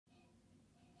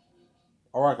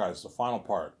Alright, guys, the final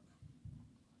part.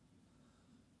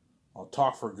 I'll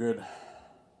talk for a good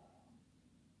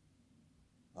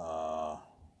uh,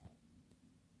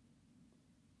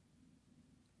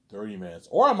 30 minutes.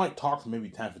 Or I might talk for maybe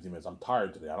 10, 15 minutes. I'm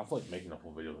tired today. I don't feel like making a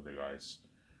full video today, guys.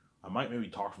 I might maybe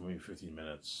talk for maybe 15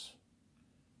 minutes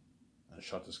and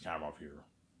shut this camera off here.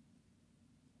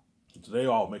 So today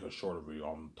I'll make a shorter video.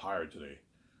 I'm tired today.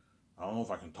 I don't know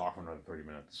if I can talk for another 30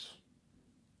 minutes.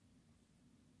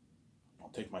 I'll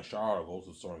take my shower, I'll go to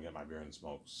the store and get my beer and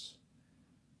smokes.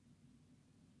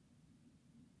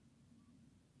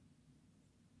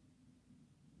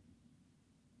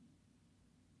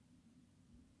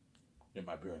 Get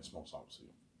my beer and smokes, obviously.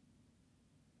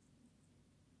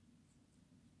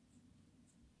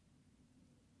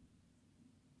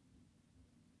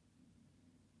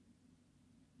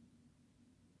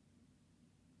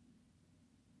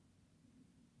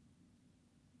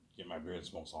 Get my beer and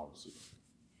smokes, obviously.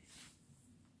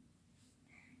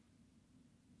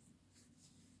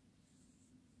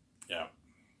 Yeah.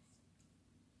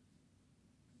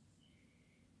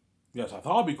 Yes, I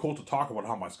thought it'd be cool to talk about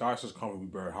how my Skysys company will be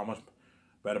better, how much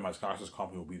better my Skysys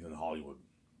company will be than Hollywood.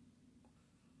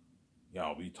 Yeah,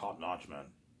 it'll be top notch, man.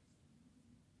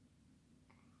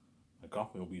 The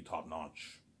company will be top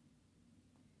notch.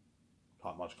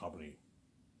 Top notch company.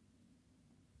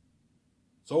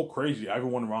 So crazy,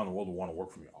 everyone around the world will want to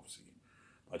work for me, obviously.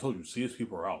 I told you, C-list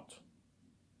people are out.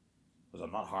 Because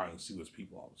I'm not hiring C-list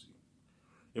people, obviously.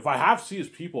 If I have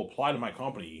C-list people apply to my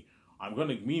company,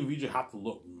 me and VJ have to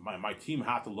look, my team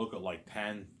have to look at like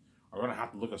 10, are going to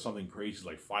have to look at something crazy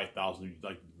like 5,000.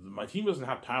 Like, my team doesn't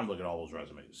have time to look at all those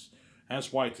resumes.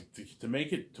 Hence why, to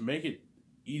make it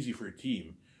easy for your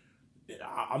team,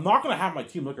 I'm not going to have my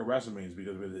team look at resumes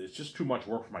because it's just too much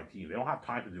work for my team. They don't have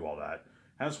time to do all that.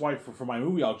 Hence why, for my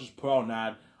movie, I'll just put out an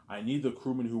ad. I need the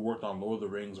crewman who worked on Lord of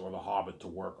the Rings or The Hobbit to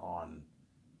work on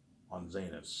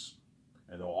Zanus.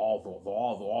 And they'll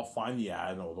all find the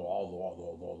ad, and they'll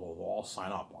all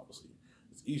sign up, obviously.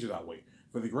 It's easier that way.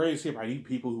 For The Great Escape, I need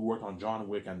people who worked on John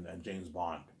Wick and James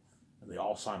Bond. And they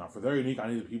all sign up. For Very Unique, I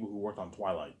need the people who worked on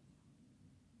Twilight.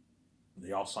 And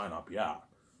they all sign up, yeah.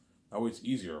 That way it's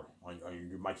easier.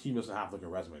 My team doesn't have to look at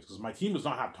resumes. Because my team does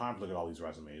not have time to look at all these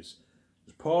resumes.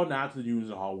 Just put out an ad to the unions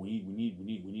and how we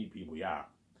need people, yeah.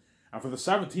 And for the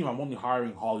 7th team, I'm only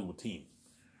hiring Hollywood team.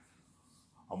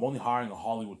 I'm only hiring a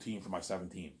Hollywood team for my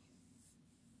 17.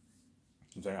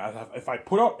 I'm saying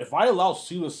if I allow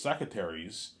C-list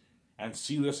secretaries and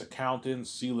C-list accountants,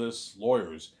 C-list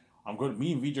lawyers,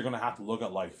 me and VJ are gonna have to look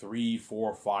at like 3,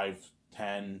 4, 5,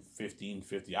 10, 15,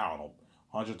 50, I don't know,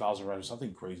 100,000 resumes,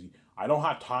 something crazy. I don't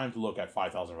have time to look at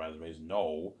 5,000 resumes.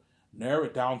 No, narrow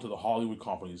it down to the Hollywood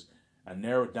companies and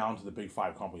narrow it down to the big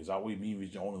 5 companies. That way, me and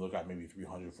VJ only look at maybe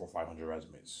 300, 400, 500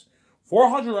 resumes.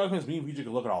 400 resumes, me and VJ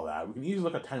can look at all that. We can easily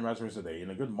look at 10 resumes a day. In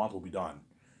a good month, we'll be done.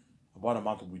 About a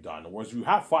month will be done. Whereas if you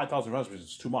have 5,000 resumes,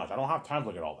 it's too much. I don't have time to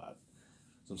look at all that.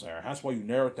 So I'm saying that's why you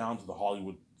narrow it down to the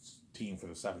Hollywood team for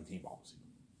the 17 policy.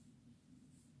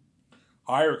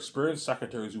 Hire experienced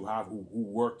secretaries who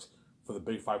worked for the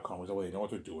big 5 companies. That way they know what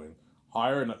they're doing.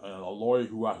 Hire a lawyer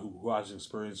who has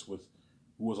experience who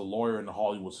was a lawyer in the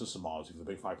Hollywood system, obviously, for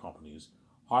the big 5 companies.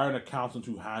 Hire an accountant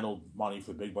who handled money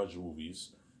for big budget movies.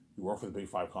 He worked for the big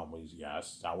 5 companies,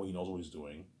 yes. That way he knows what he's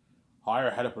doing. Hire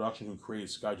a head of production who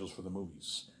creates schedules for the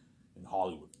movies in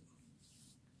Hollywood.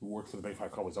 Who worked for the big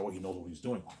 5 companies. That way he knows what he's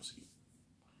doing, obviously.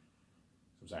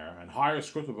 And hire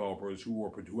script developers who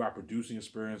have producing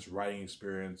experience, writing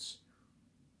experience,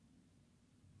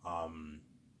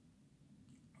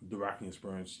 directing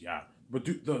experience, yeah. But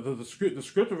the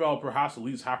script developer has to at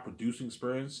least have producing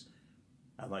experience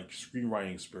and like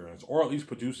screenwriting experience, or at least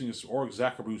producing or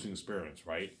executive producing experience,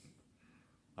 right?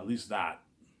 At least that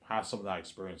has some of that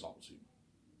experience, obviously.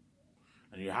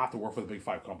 And you have to work for the big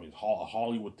 5 companies, a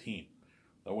Hollywood team.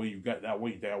 That way you get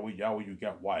you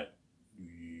get what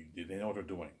they know what they're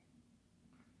doing.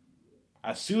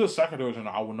 As C-list secretaries,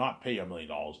 I would not pay $1 million.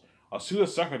 A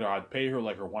C-list secretary, I'd pay her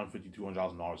like her $150,000,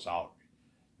 $200,000 salary.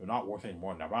 They're not worth any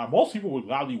more than that. But most people would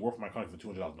gladly work for my company for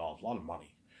 $200,000. A lot of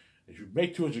money. If you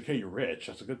make $200K, you're rich.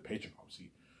 That's a good paycheck,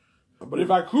 obviously. But in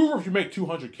Vancouver, if you make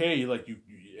 $200K, like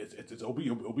it'll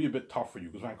be a bit tough for you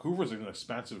because Vancouver is an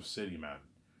expensive city, man.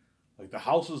 Like the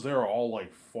houses there are all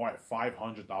like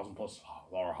 $500,000 plus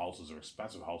dollar houses. Are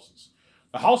expensive houses.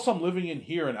 The house I'm living in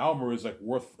here in Elmer is like a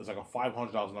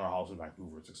 $500,000 house in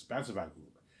Vancouver. It's expensive, Vancouver.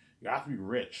 You have to be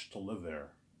rich to live there.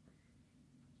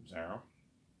 Sarah,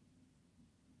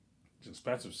 it's an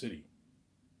expensive city.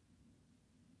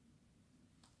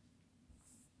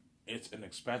 It's an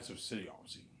expensive city,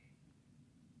 obviously.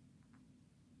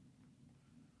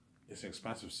 It's an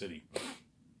expensive city.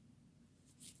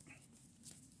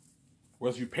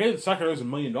 Whereas if you pay the secretaries $1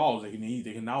 million,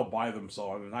 they can now buy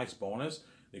themselves a nice bonus.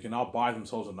 They can now buy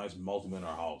themselves a nice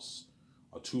multi-millionaire house,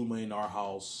 a $2 million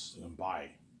house. They can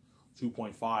buy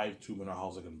 2.5, $2 million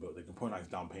house. They can build. They can put a nice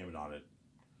down payment on it.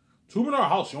 $2 million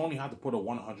house, you only have to put a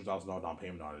 $100,000 down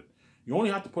payment on it. You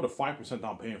only have to put a 5%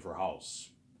 down payment for a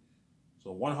house.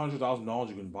 So $100,000,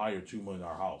 you can buy your $2 million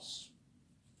house,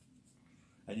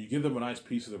 and you give them a nice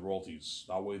piece of the royalties.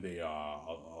 That way, the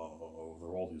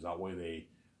royalties. That way,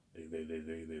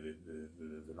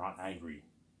 they're not angry.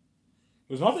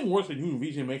 There's nothing worse than you and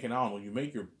VJ making out when you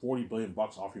make your $40 billion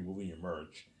off removing your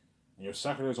merge, and your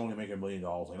secretaries only make $1 million.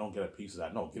 They don't get a piece of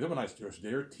that. No, give them a nice.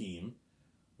 Their team,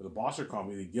 or the boss of your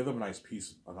company, they give them a nice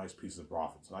piece of the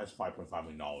profits, a nice $5.5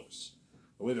 million.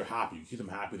 The way they're happy, you keep them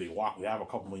happy. They have a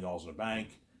couple $1 million in the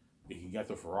bank. They can get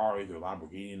their Ferrari, their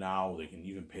Lamborghini now. They can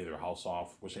even pay their house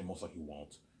off, which they most likely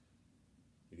won't.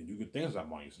 They can do good things with that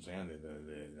money. You know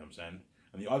what I'm saying?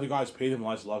 And the other guys pay them a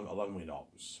nice $11 million.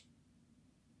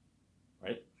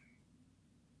 Right?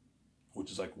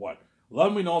 Which is like what?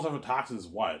 $11 million after taxes is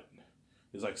what?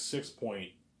 Is like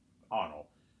I don't know.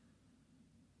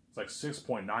 It's like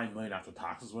 6.9 million after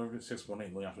taxes, whatever.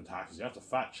 6.8 million after taxes. You have to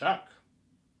fat check.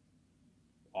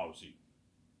 Obviously.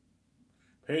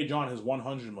 Pay John his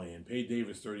 $100 million. Pay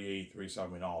Davis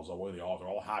 $37 million. That way they're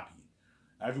all happy.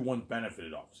 Everyone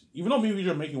benefited, obviously. Even though maybe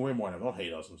they're making way more than them. Don't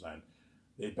hate us, I'm saying.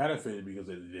 They benefited because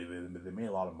they made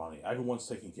a lot of money. Everyone's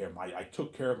taking care of I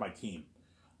took care of my team.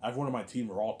 Everyone on my team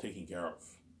were all taken care of.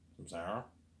 You know what I'm saying?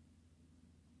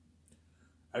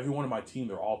 Everyone on my team,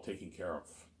 they're all taken care of.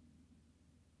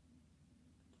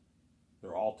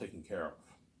 They're all taken care of.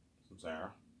 You know what I'm saying?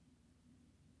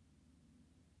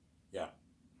 Yeah.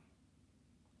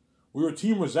 Will your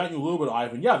team resent you a little bit,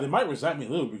 Ivan? Yeah, they might resent me a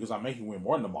little because I'm making way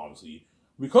more than them, obviously.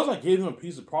 Because I gave them a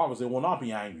piece of profits, they will not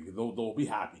be angry. They'll be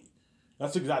happy.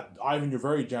 That's exact. Ivan, you're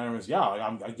very generous. Yeah,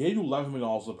 I gave you $11 million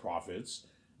of profits.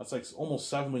 That's like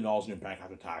almost $7 million in your bank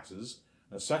after taxes.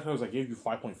 And the second is I gave you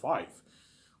 5.5,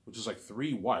 which is like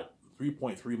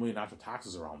 3.3 million after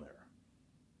taxes around there.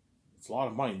 It's a lot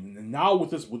of money. And now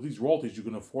with these royalties, you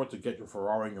can afford to get your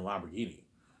Ferrari and your Lamborghini.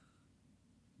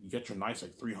 You get your nice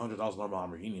like $300,000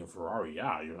 Lamborghini and Ferrari.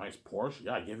 Yeah, your nice Porsche.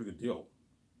 Yeah, I gave you a good deal.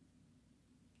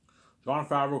 Jon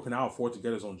Favreau can now afford to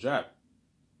get his own jet.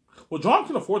 Well, John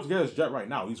can afford to get his jet right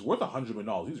now. He's worth $100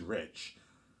 million. He's rich.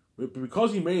 But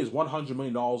because he made his $100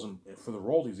 million for the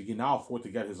royalties, he can now afford to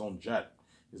get his own jet.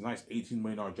 His nice $18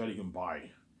 million jet he can buy.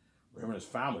 For him and his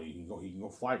family. He can go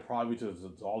fly probably to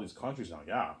all these countries now.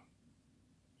 Yeah.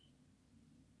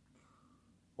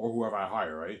 Or whoever I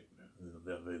hire, right?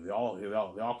 They all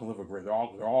can live a great. They're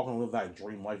all going to live that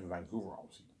dream life in Vancouver,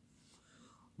 obviously.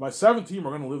 My 7 team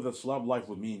are going to live the celeb life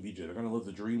with me and VJ. They're going to live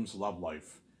the dream celeb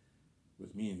life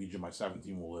with me and VJ. My 7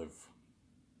 team will live.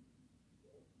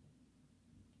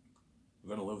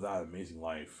 We're going to live that amazing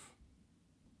life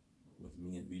with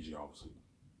me and VJ, obviously.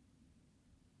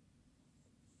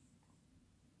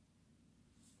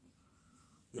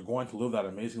 You're going to live that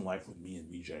amazing life with me and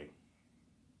VJ.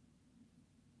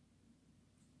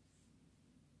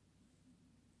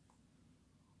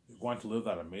 You're going to live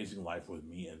that amazing life with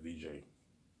me and VJ.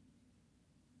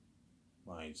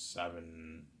 My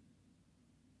 7.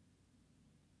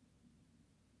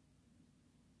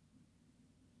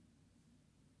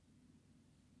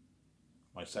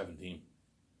 My 17.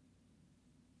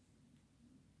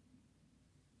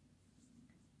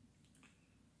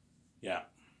 Yeah.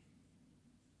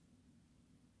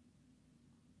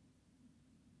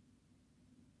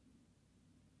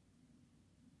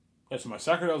 Yeah, so my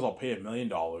secretaries, I'll pay $1 million.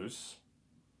 $1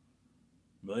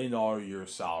 million a year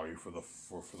salary for the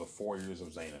 4 years of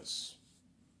Zanus.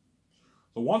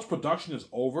 So once production is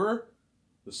over,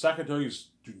 the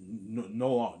secretaries do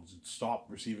no longer stop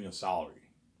receiving a salary.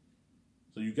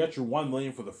 So you get your $1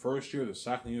 million for the first year, the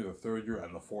second year, the third year,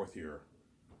 and the fourth year,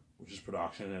 which is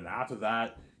production. And after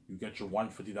that, you get your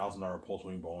 $150,000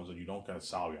 post-wing bonus, and you don't get a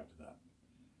salary after that.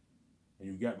 And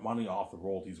you get money off the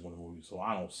royalties when the movie. So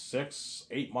I don't know,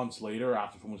 6-8 months later,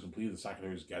 after the film is completed, the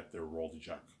secretaries get their royalty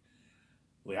check.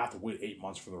 They have to wait 8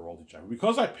 months for the royalty check.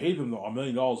 Because I paid them $1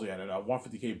 million and a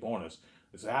 $150K bonus,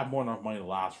 is I have more than enough money to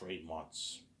last for 8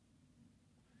 months.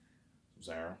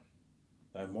 Sarah,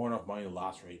 I have more than enough money to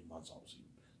last for 8 months, obviously.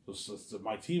 So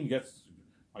my team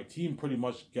pretty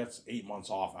much gets 8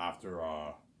 months off after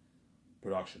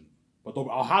production. But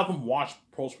I'll have them watch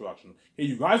post-production. Hey,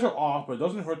 you guys are off, but it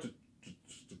doesn't hurt to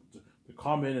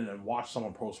come in and watch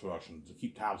someone post-production, to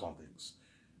keep tabs on things.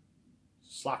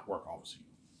 Slack work, obviously.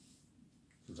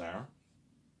 There.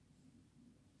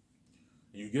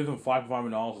 And you give them $5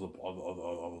 million of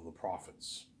the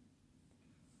profits.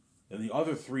 And the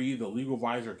other three, the legal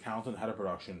advisor, accountant, head of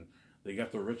production, they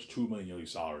get the rich $2 million yearly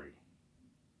salary.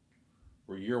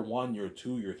 For year 1, year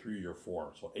 2, year 3, year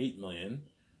 4. So $8 million.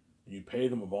 And you pay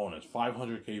them a bonus.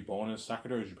 $500K bonus.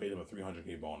 Secretaries, you pay them a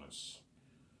 $300K bonus.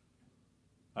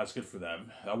 That's good for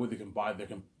them. That way they can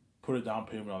put a down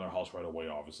payment on their house right away,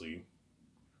 obviously.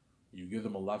 You give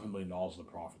them $11 million in the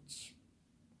profits.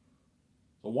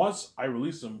 So once I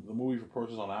release the movie for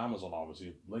purchase on Amazon,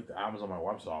 obviously, link to Amazon on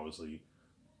my website, obviously,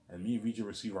 and me and VJ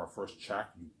receive our first check,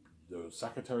 the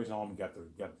secretaries and all them get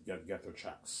their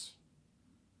checks.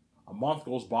 A month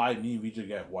goes by, me and VJ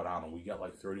get what, I don't know, we get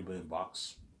like $30 million.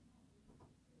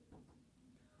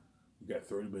 We get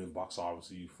 $30 million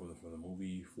obviously for the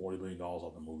movie, $40 million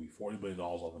on the movie, $40 million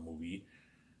on the movie.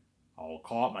 I'll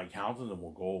call up my accountant and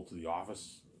we'll go to the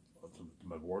office, to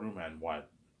my boardroom, and what,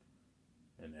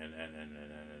 and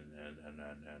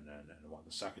what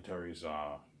the secretaries,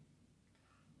 the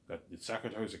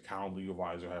secretaries, account, legal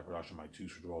advisor, head of production, my two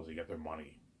supervisors, they get their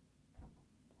money.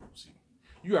 See,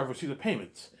 you ever see the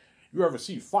payments? You ever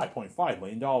see $5.5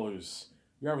 million?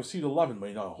 You ever see the $11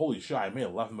 million? Holy shit, I made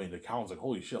 $11 million. The accountant's like,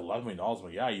 holy shit, $11 million.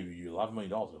 Like, yeah, you $11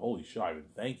 million. Holy shit, I mean,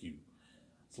 thank you.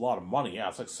 It's a lot of money. Yeah,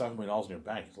 it's like $7 million in your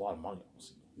bank. It's a lot of money.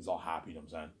 He's all happy, you know what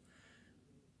I'm saying?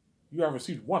 You ever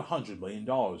received $100 million?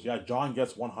 Yeah, John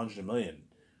gets $100 million.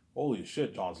 Holy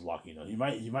shit, John's lucky. He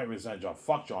might resent John.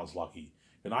 Fuck, John's lucky.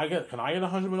 Can I get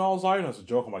 $100 million, Zion? That's a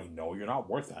joke. I'm like, no, you're not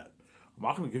worth that. I'm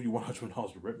not going to give you $100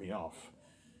 million to rip me off.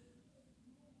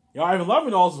 Yeah, I have $11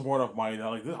 million is more enough money.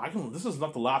 Like this is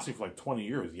enough to last me for like 20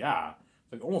 years. Yeah,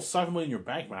 it's like almost $7 million in your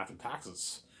bank, man, after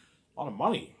taxes. A lot of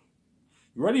money.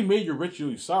 You already made your rich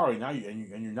yearly salary. Now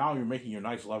you're making your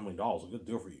nice $11 million. A good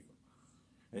deal for you.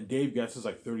 And Dave gets his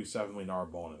like $37 million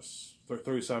bonus,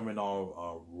 $37 million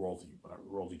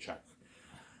royalty check.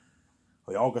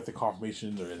 They all get the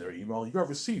confirmation in their email. You have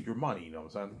received your money. You know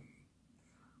what I'm saying?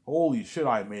 Holy shit,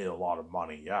 I made a lot of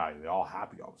money. Yeah, they're all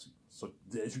happy, obviously. So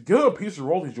if you give them a piece of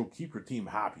royalties, you'll keep your team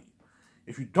happy.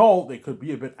 If you don't, they could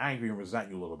be a bit angry and resent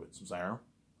you a little bit.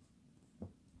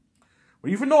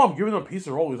 But even though I'm giving them a piece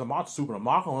of royalties, I'm not stupid. I'm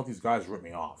not going to let these guys rip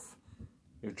me off.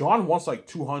 If John wants like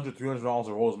 $200, $300 of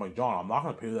royalties, I'm like, John, I'm not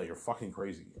going to pay that. You're fucking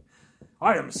crazy.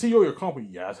 I am CEO of your company,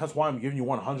 yes. That's why I'm giving you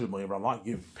 $100 million, but I'm not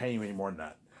paying you any more than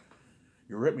that.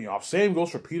 You rip me off. Same goes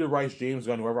for Peter Rice, James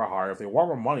Gunn, whoever I hire. If they want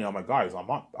more money, I'm like, guys, I'm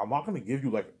not going to give you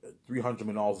like $300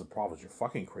 million of profits. You're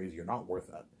fucking crazy. You're not worth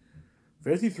that.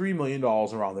 $53 million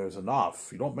around there is enough.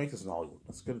 You don't make this in Hollywood.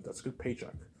 That's good. That's a good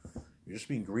paycheck. You're just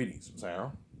being greedy.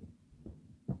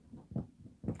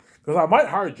 Because I might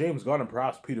hire James Gunn and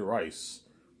perhaps Peter Rice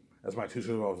as my two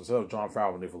supervisors instead of Jon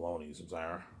Favreau and Dave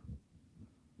Filoni.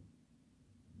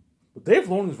 But Dave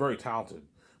Filoni is very talented.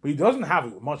 But he doesn't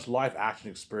have much live action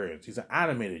experience. He's an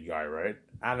animated guy, right?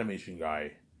 Animation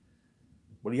guy.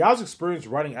 But he has experience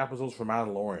writing episodes for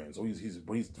Mandalorian. So he's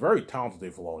very talented,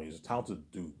 Dave Filoni. He's a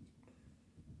talented dude.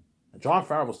 And Jon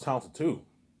Favreau's talented too.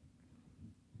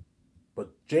 But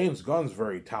James Gunn's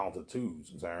very talented too,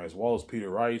 as well as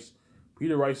Peter Rice.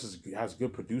 Peter Rice has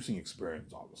good producing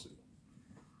experience, obviously.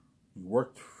 He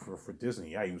worked for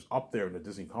Disney. Yeah, he was up there in the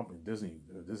Disney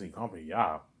company.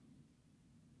 Yeah.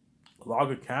 A lot of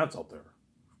good cats out there.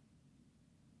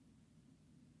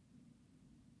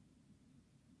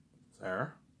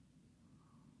 Sarah?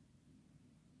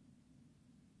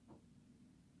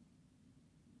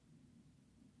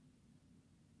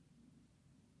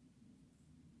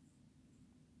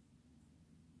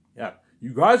 Yeah.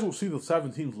 You guys will see the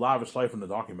 17's lavish life in the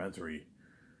documentary.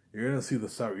 You're gonna see the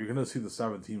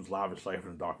 17's lavish life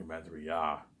in the documentary,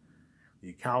 yeah. The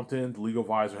accountant, the legal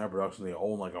advisor, head production, they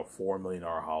own like a $4 million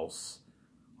house.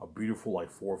 A beautiful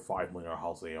like $4 or $5 million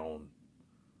house they own.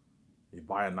 They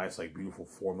buy a nice like beautiful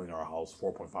 $4 million house,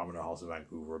 $4.5 million house in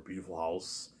Vancouver, a beautiful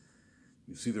house.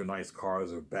 You see their nice cars,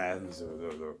 their Benz,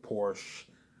 their Porsche,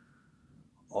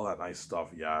 all that nice stuff,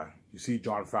 yeah. You see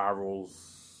Jon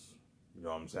Favreau's, you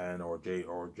know what I'm saying, or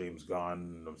James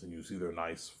Gunn, you know what I'm saying, you see their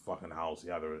nice fucking house,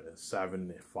 yeah, they're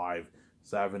 $7,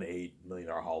 $8 million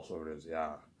house, whatever it is,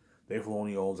 yeah. Dave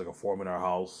Filoni owns like a $4 million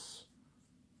house.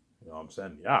 You know what I'm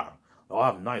saying? Yeah. They'll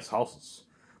have nice houses.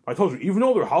 I told you, even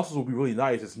though their houses will be really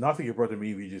nice, it's nothing compared to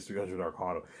me, VJ's $300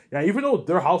 condo. Yeah, even though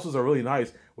their houses are really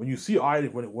nice, when you see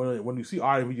when you see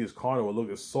VJ's condo, it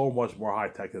looks so much more high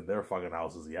tech than their fucking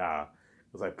houses. Yeah,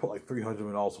 because I put like $300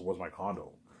 million towards my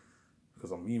condo.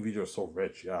 Because me and VJ are so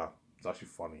rich. Yeah, it's actually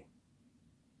funny.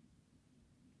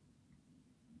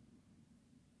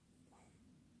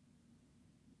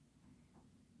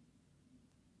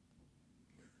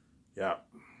 Yeah.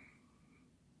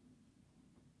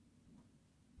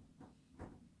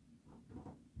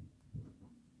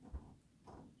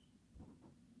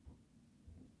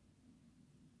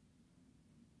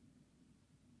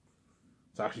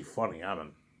 actually funny, yeah,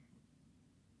 man.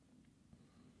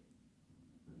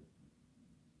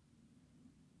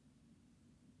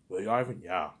 Lily Ivan,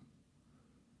 yeah.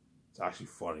 It's actually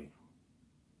funny.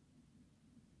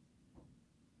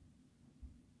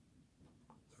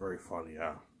 It's very funny,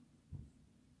 yeah.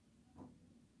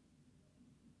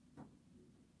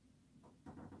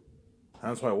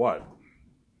 That's why what?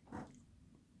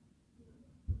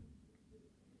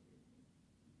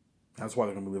 That's why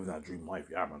they're gonna be living that dream life,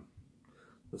 yeah, man.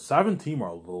 The 7 team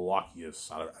are the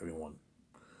luckiest out of everyone.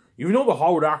 Even though the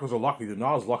Hollywood actors are lucky, they're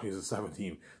not as lucky as the 7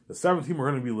 team. The 7 team are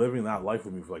gonna be living that life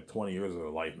with me for like 20 years of their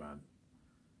life, man.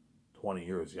 20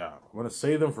 years, yeah. I'm gonna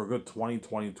save them for a good 20,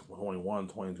 20, 21,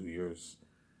 22 years.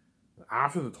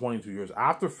 After the 22 years,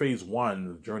 after phase 1,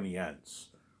 the journey ends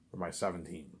for my 7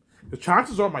 team. The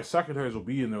chances are my secretaries will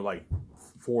be in their like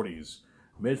 40s,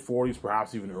 mid 40s,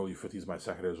 perhaps even early 50s. My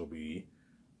secretaries will be,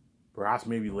 perhaps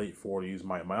maybe late 40s.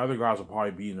 My other guys will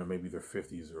probably be in maybe their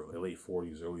 50s or late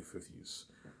 40s, early 50s.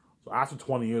 So after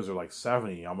 20 years, they're like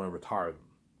 70. I'm gonna retire them.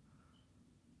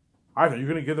 Either you're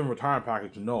gonna give them a retirement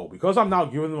package? No, because I'm now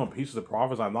giving them a piece of the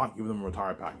profits. I'm not giving them a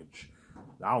retirement package.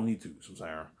 I don't need to. So I'm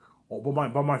saying. Oh,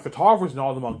 but my photographers and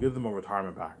all of them, I'll give them a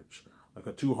retirement package, like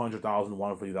a $200,000,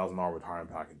 $150,000 retirement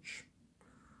package.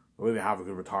 The way they have a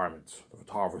good retirement, the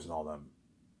photographers and all them.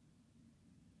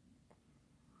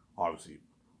 Obviously,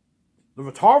 the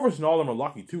photographers and all of them are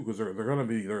lucky too because they're gonna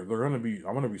be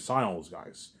I'm gonna be signing all those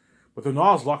guys, but they're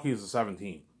not as lucky as the 7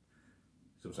 team.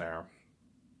 See what I'm saying?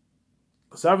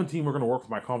 The 7 team are gonna work for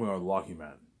my company are the lucky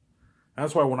men. And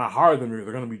that's why when I hire them,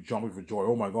 they're gonna be jumping for joy.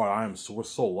 Oh my God, we're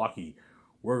so lucky.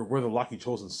 We're the lucky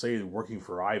chosen Sage working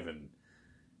for Ivan.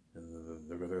 And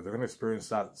they're going to experience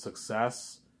that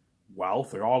success, wealth.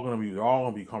 They're all going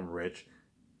to become rich.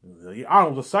 I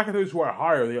don't know, the secretaries who I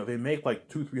hire, they make like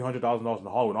 $200,000-$300,000 in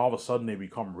Hollywood, and all of a sudden they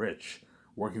become rich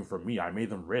working for me. I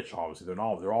made them rich, obviously. They're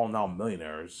all now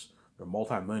millionaires. They're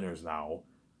multi-millionaires now.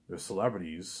 They're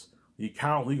celebrities. The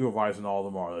account legal advisor and all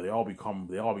of them are. They all become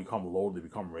low. They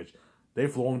become rich.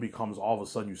 Dave Filoni becomes, all of a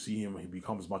sudden you see him, he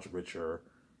becomes much richer.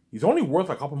 He's only worth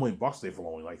like a couple $1 million, Dave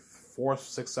Filoni, like $4,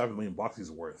 $6, $7 million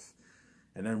he's worth.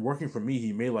 And then working for me,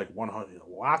 he made like 100.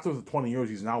 Well, after the 20 years,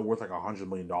 he's now worth like $100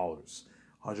 million, $120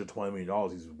 million.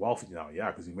 He's wealthy now,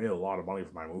 yeah, because he made a lot of money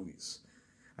from my movies.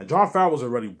 And Jon Favreau was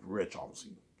already rich,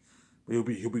 obviously,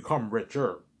 but he'll become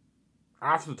richer.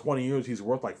 After the 20 years, he's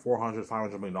worth like $400,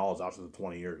 $500 million after the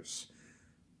 20 years.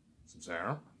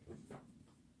 Sincere.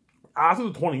 After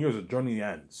the 20 years, the journey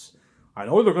ends. I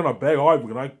know they're gonna beg, oh,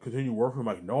 can I continue working? I'm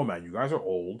like, no, man, you guys are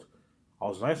old. I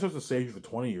was nice enough to save you for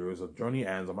 20 years. The journey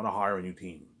ends. I'm gonna hire a new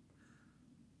team.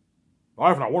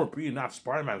 Ivan, I want to be in that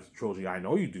Spider-Man trilogy. I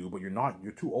know you do, but you're not.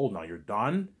 You're too old now. You're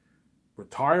done.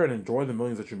 Retire and enjoy the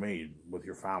millions that you made with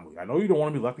your family. I know you don't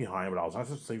want to be left behind, but I was nice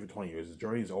enough to save you for 20 years. The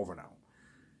journey is over now.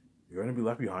 You're gonna be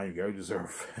left behind. You get what you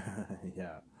deserve.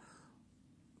 Yeah.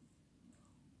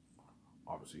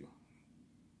 Obviously.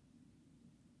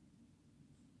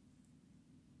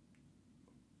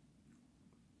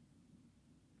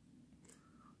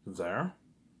 There.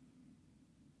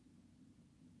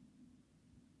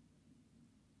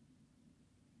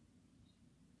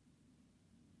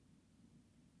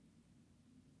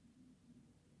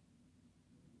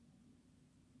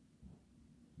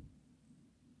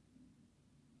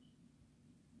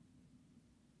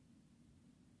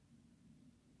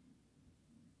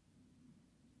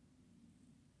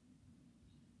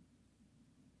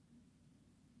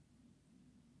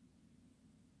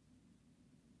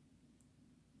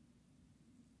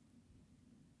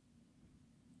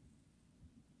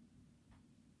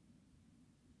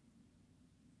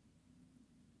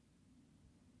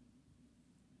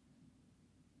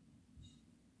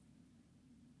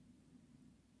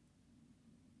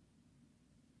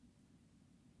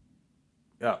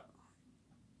 Yeah.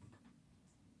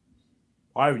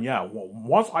 Ivan, yeah.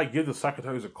 Once I give the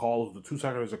secretaries a call, the 2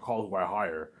 secretaries a call who I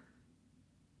hire,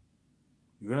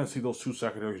 you're gonna see those 2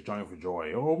 secretaries jumping for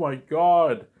joy. Oh my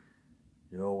God!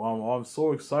 You know, I'm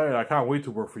so excited. I can't wait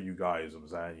to work for you guys. I'm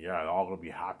saying, yeah, they're all gonna be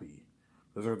happy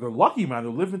because they're lucky, man.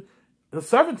 They're living. The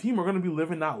 7 team are gonna be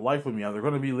living that life with me. They're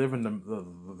gonna be living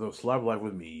the celeb life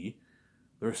with me.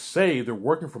 They're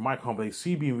working for my company. They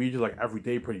see me in region like every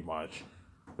day, pretty much.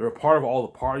 They're a part of all the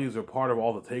parties. They're part of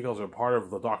all the takeouts. They're part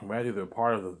of the documentary. They're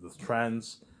part of the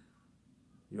trends.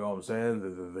 You know what I'm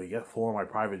saying? They get full on my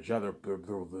private jet.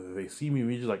 They see me in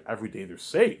region like every day. They're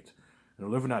saved. And they're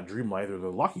living that dream life. They're the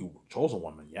lucky chosen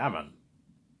one, man. Yeah, man.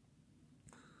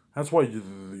 That's why they're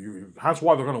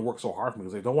going to work so hard for me,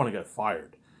 because they don't want to get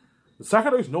fired. The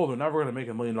secretaries know they're never going to make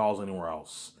 $1 million anywhere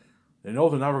else. They know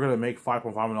they're never going to make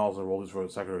 $5.5 million in roles for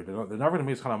the secretary. They're never going to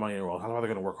make this kind of money anywhere else. That's why they're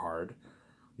going to work hard.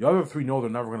 The other three know they're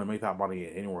never going to make that money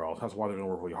anywhere else. That's why they're going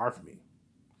to work really hard for me.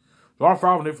 Jon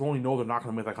Favreau and Dave Filoni know they're not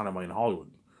going to make that kind of money in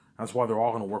Hollywood. That's why they're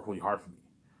all going to work really hard for me.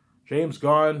 James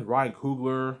Gunn, Ryan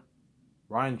Coogler,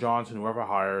 Rian Johnson, whoever I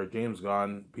hire, James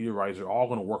Gunn, Peter Reiser, all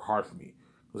going to work hard for me.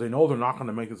 Because they know they're not going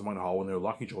to make this money in Hollywood and they're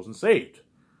lucky chosen saved.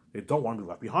 They don't want to be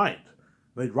left behind.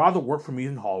 They'd rather work for me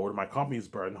than Hollywood. My company is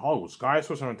better than Hollywood. Sky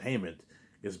Source Entertainment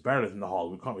is better than the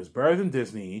Hollywood company. It's better than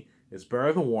Disney. It's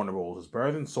better than Warner Bros. It's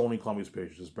better than Sony Columbia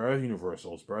Pictures. It's better than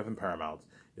Universal. It's better than Paramount.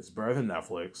 It's better than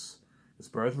Netflix. It's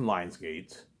better than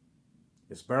Lionsgate.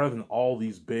 It's better than all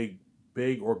these big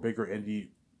or bigger indie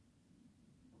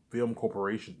film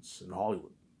corporations in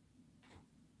Hollywood.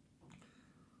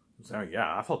 So,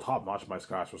 yeah, I felt top notch my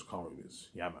Sky Source comedies.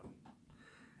 Yeah, man.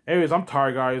 Anyways, I'm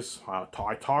tired, guys.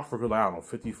 I talked for a good, I don't know,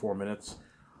 54 minutes.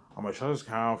 I'm going to shut this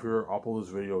account here, upload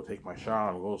this video, take my shot.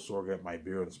 I'm going to go to the store, get my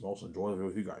beer and smoke, so enjoy the video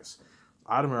with you guys.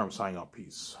 Adam here, I'm signing out.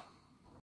 Peace.